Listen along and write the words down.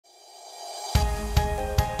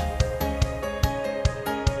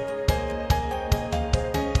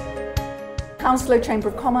Hounslow Chamber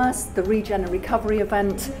of Commerce, the Regen and Recovery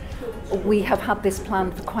event. We have had this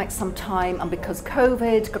planned for quite some time, and because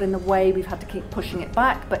COVID got in the way, we've had to keep pushing it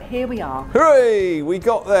back, but here we are. Hooray! We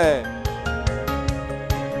got there!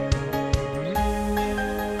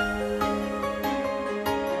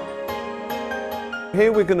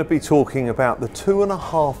 Here we're going to be talking about the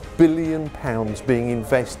 £2.5 billion being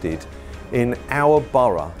invested in our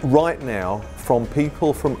borough right now from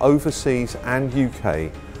people from overseas and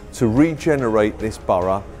UK to regenerate this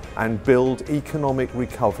borough and build economic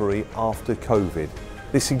recovery after COVID.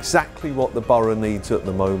 This is exactly what the borough needs at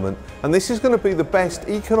the moment, and this is going to be the best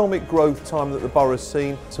economic growth time that the borough's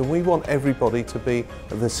seen, so we want everybody to be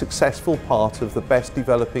the successful part of the best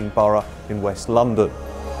developing borough in West London.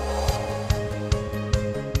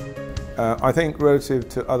 I think relative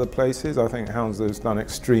to other places, I think Hounslow's done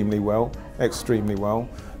extremely well,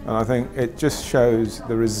 and I think it just shows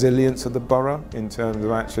the resilience of the borough in terms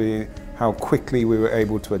of actually how quickly we were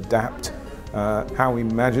able to adapt, how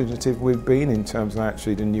imaginative we've been in terms of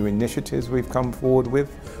actually the new initiatives we've come forward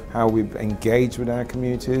with, how we've engaged with our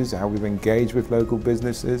communities, how we've engaged with local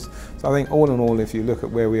businesses. So I think all in all, if you look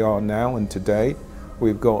at where we are now and today,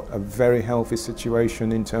 we've got a very healthy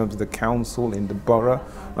situation in terms of the council, in the borough,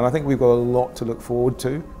 and I think we've got a lot to look forward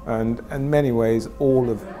to. And in many ways, all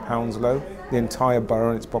of Hounslow, the entire borough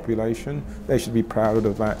and its population, they should be proud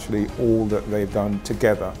of actually all that they've done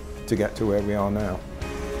together to get to where we are now.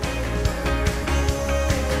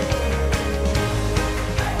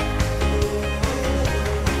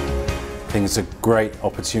 I think it's a great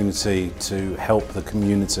opportunity to help the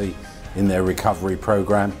community in their recovery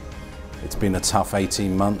programme. It's been a tough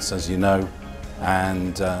 18 months, as you know,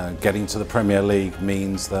 and getting to the Premier League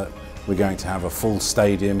means that we're going to have a full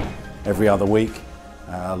stadium every other week,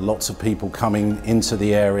 lots of people coming into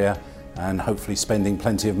the area and hopefully spending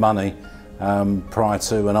plenty of money prior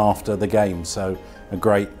to and after the game. So a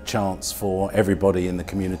great chance for everybody in the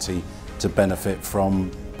community to benefit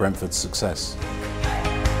from Brentford's success.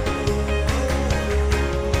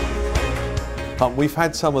 We've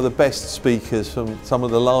had some of the best speakers from some of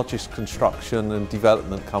the largest construction and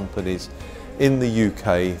development companies in the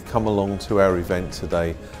UK come along to our event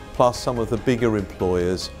today, plus some of the bigger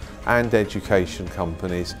employers and education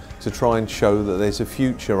companies, to try and show that there's a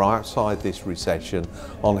future outside this recession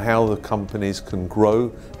on how the companies can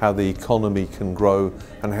grow, how the economy can grow,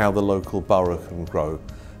 and how the local borough can grow.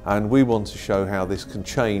 And we want to show how this can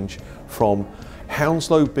change from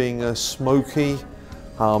Hounslow being a smoky,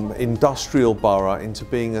 industrial borough into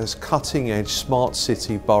being a cutting-edge smart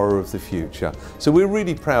city borough of the future. So we're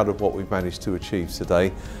really proud of what we've managed to achieve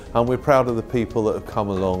today, and we're proud of the people that have come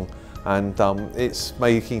along, and it's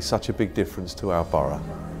making such a big difference to our borough.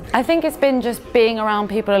 I think it's been just being around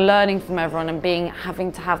people and learning from everyone and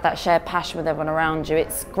having to have that shared passion with everyone around you.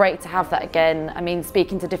 It's great to have that again. I mean,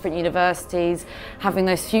 speaking to different universities, having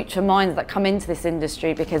those future minds that come into this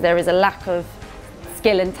industry, because there is a lack of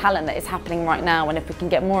skill and talent that is happening right now, and if we can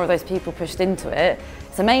get more of those people pushed into it,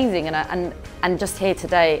 it's amazing. And just here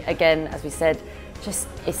today, again, as we said, just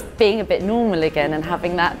it's being a bit normal again and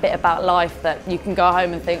having that bit about life that you can go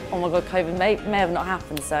home and think, oh my God, COVID may have not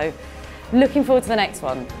happened. So looking forward to the next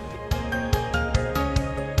one.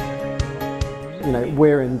 You know,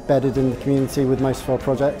 we're embedded in the community with most of our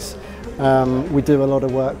projects. We do a lot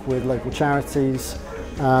of work with local charities.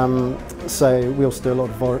 So we also do a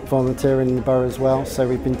lot of volunteering in the borough as well. So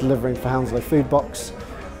we've been delivering for Hounslow Food Box.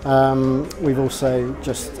 We've also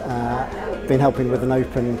just been helping with an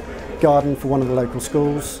open garden for one of the local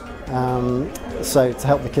schools. So to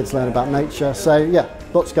help the kids learn about nature. So yeah,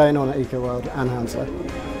 lots going on at Eco World and Hounslow.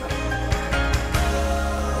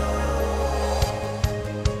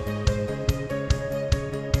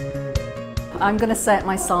 I'm going to say it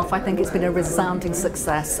myself, I think it's been a resounding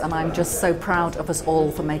success, and I'm just so proud of us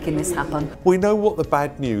all for making this happen. We know what the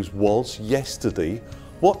bad news was yesterday.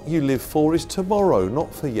 What you live for is tomorrow,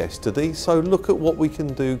 not for yesterday, so look at what we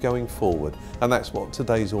can do going forward, and that's what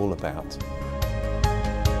today's all about.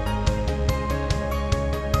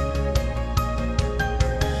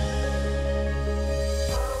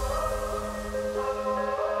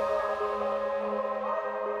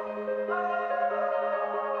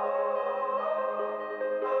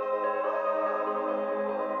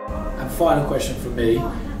 And final question from me,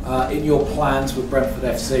 in your plans with Brentford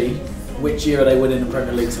FC, which year are they winning the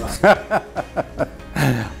Premier League tonight?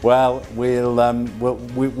 Well, we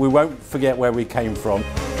won't forget where we came from.